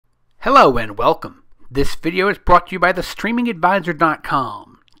Hello and welcome. This video is brought to you by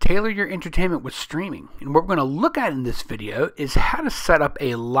thestreamingadvisor.com. Tailor your entertainment with streaming. And what we're going to look at in this video is how to set up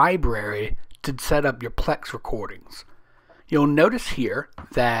a library to set up your Plex recordings. You'll notice here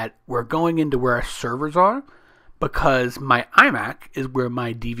that we're going into where our servers are because my iMac is where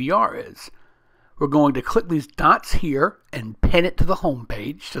my DVR is. We're going to click these dots here and pin it to the home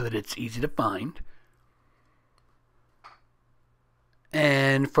page so that it's easy to find.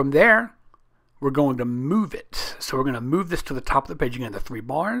 And from there, we're going to move it. So we're going to move this to the top of the page. Again, the three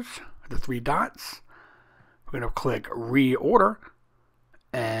bars, the three dots. We're going to click reorder.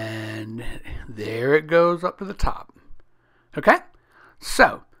 And there it goes up to the top. Okay?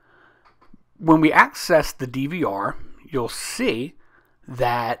 So, when we access the DVR, you'll see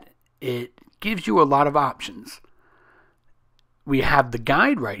that it gives you a lot of options. We have the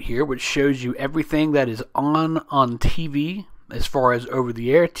guide right here, which shows you everything that is on TV, as far as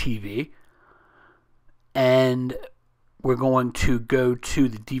over-the-air TV, and we're going to go to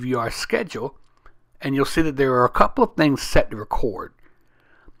the DVR schedule, and you'll see that there are a couple of things set to record.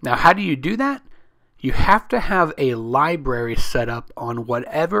 Now, how do you do that? You have to have a library set up on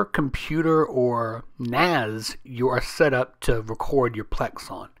whatever computer or NAS you are set up to record your Plex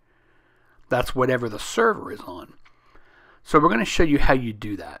on. That's whatever the server is on. So we're going to show you how you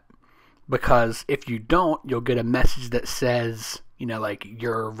do that. Because if you don't, you'll get a message that says, like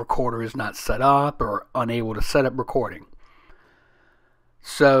your recorder is not set up or unable to set up recording.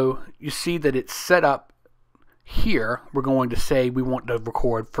 So you see that it's set up here. We're going to say we want to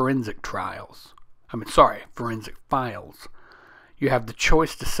record forensic files. You have the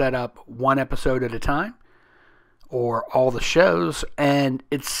choice to set up one episode at a time or all the shows, and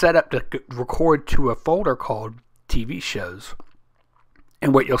it's set up to record to a folder called TV shows.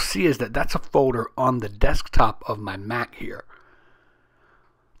 And what you'll see is that that's a folder on the desktop of my Mac here.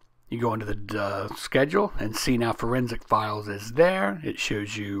 You go into the schedule and see now forensic files is there. It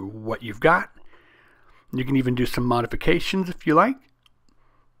shows you what you've got. You can even do some modifications if you like.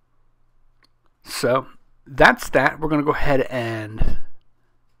 So that's that. We're going to go ahead and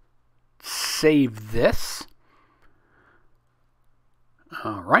save this.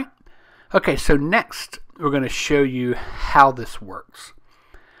 All right. Okay, so next we're going to show you how this works.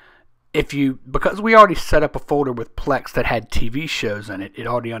 Because we already set up a folder with Plex that had TV shows in it, it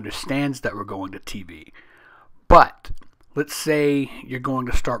already understands that we're going to TV. But let's say you're going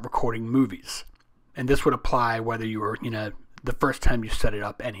to start recording movies. And this would apply whether you were, the first time you set it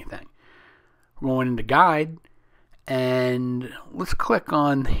up, anything. We're going into guide, and let's click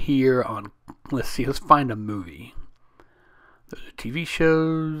on here on, let's find a movie. Those are TV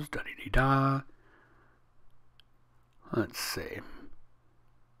shows, da-da-da-da. Let's see.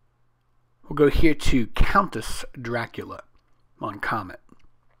 We'll go here to Countess Dracula on Comet.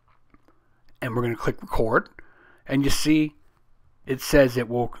 And we're going to click record. And you see it says it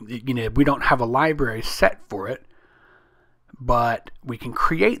will, we don't have a library set for it, but we can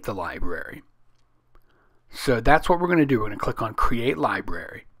create the library. So that's what we're going to do. We're going to click on Create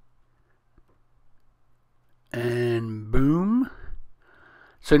Library. And boom.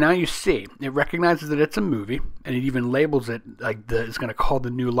 So now you see, it recognizes that it's a movie, and it even labels it like it's going to call the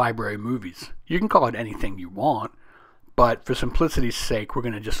new library movies. You can call it anything you want, but for simplicity's sake, we're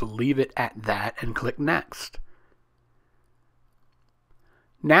going to just leave it at that and click Next.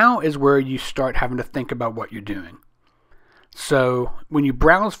 Now is where you start having to think about what you're doing. So when you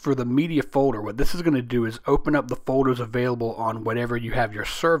browse for the media folder, what this is going to do is open up the folders available on whatever you have your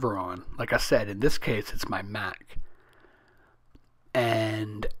server on. Like I said, in this case, it's my Mac.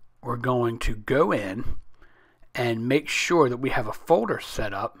 And we're going to go in and make sure that we have a folder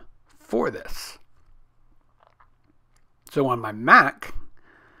set up for this. So on my Mac,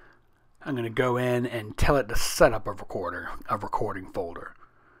 I'm going to go in and tell it to set up a recording folder.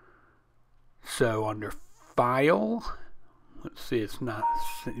 So under File, let's see, it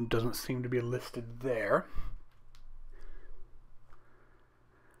doesn't seem to be listed there.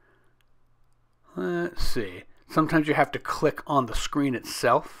 Let's see. Sometimes you have to click on the screen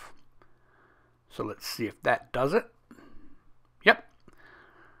itself. So let's see if that does it. Yep.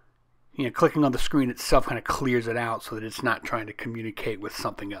 Clicking on the screen itself kind of clears it out so that it's not trying to communicate with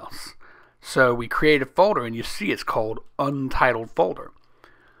something else. So we create a folder, and you see it's called Untitled Folder.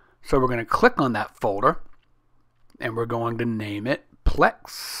 So we're going to click on that folder, and we're going to name it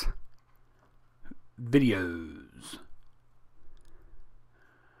Plex Videos.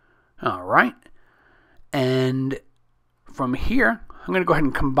 All right. And from here, I'm going to go ahead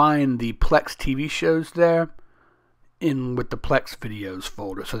and combine the Plex TV shows there in with the Plex Videos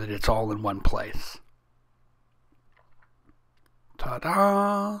folder so that it's all in one place.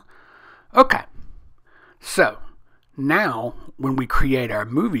 Ta-da! Okay, so now when we create our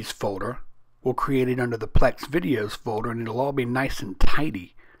movies folder, we'll create it under the Plex videos folder, and it'll all be nice and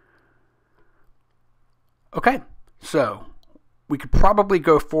tidy. Okay, so we could probably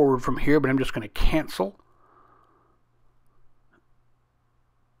go forward from here, but I'm just going to cancel.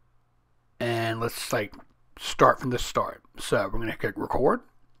 And let's start from the start. So we're going to click record.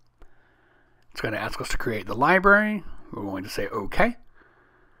 It's going to ask us to create the library. We're going to say OK.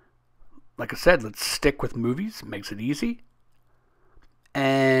 Like I said, let's stick with movies. It makes it easy.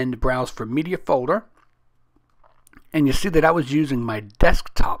 And browse for media folder. And you see that I was using my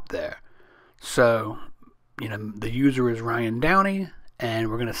desktop there. So, the user is Ryan Downey, and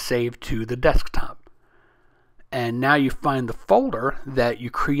we're going to save to the desktop. And now you find the folder that you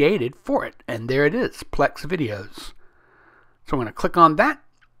created for it. And there it is, Plex Videos. So I'm going to click on that.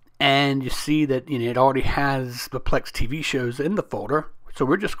 And you see that it already has the Plex TV shows in the folder. So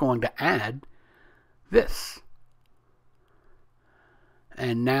we're just going to add this.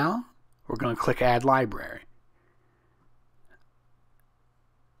 And now we're going to click Add Library.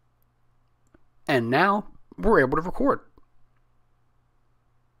 And now we're able to record.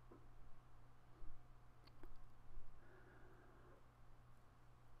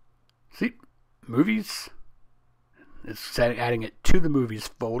 See, movies. It's adding it to the movies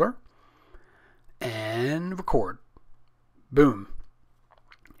folder. And record. Boom.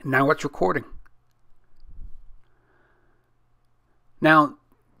 Now it's recording. Now,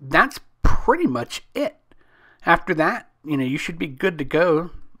 that's pretty much it. After that, you should be good to go.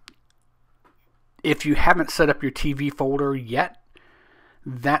 If you haven't set up your TV folder yet,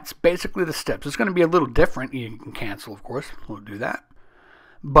 that's basically the steps. It's going to be a little different. You can cancel, of course. We'll do that.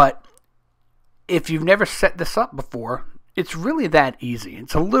 But if you've never set this up before, it's really that easy.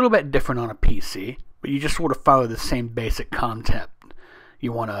 It's a little bit different on a PC, but you just sort of follow the same basic concept.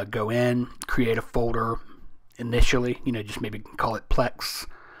 You want to go in, create a folder initially, just maybe call it Plex.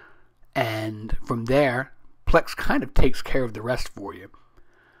 And from there, Plex kind of takes care of the rest for you.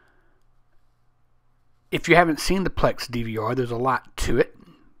 If you haven't seen the Plex DVR, there's a lot to it,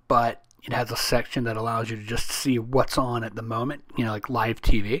 but it has a section that allows you to just see what's on at the moment, like live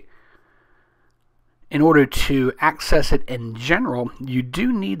TV. In order to access it in general, you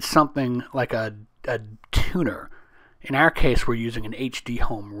do need something like a tuner. In our case, we're using an HD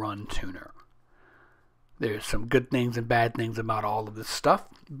Home Run tuner. There's some good things and bad things about all of this stuff,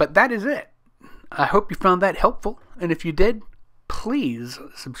 but that is it. I hope you found that helpful, and if you did, please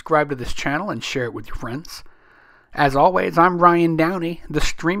subscribe to this channel and share it with your friends. As always, I'm Ryan Downey, the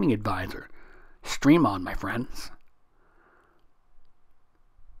Streaming Advisor. Stream on, my friends.